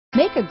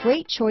Make a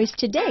great choice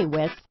today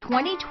with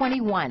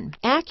 2021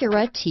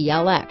 Acura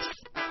TLX.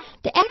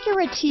 The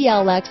Acura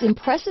TLX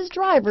impresses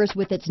drivers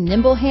with its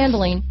nimble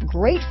handling,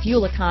 great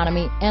fuel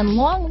economy, and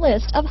long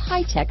list of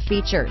high-tech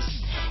features.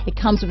 It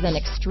comes with an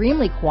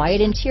extremely quiet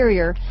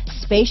interior,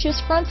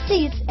 spacious front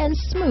seats, and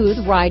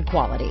smooth ride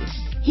quality.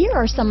 Here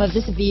are some of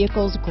this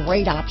vehicle's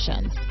great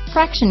options: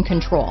 traction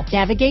control,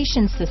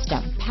 navigation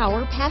system,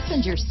 power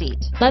passenger seat,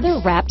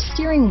 leather-wrapped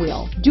steering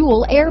wheel,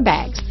 dual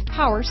airbags,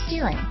 power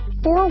steering,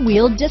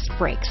 four-wheel disc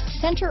brakes,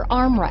 center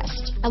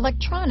armrest,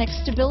 electronic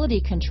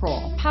stability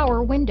control,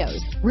 power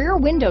windows, rear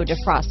window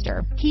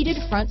defroster, heated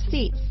front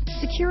seats,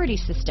 security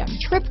system,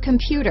 trip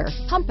computer,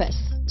 compass,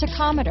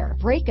 tachometer,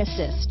 brake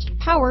assist,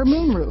 power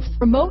moonroof,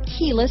 remote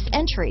keyless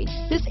entry.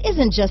 This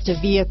isn't just a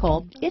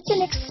vehicle, it's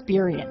an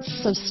experience.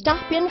 So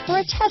stop in for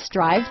a test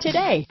drive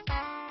today.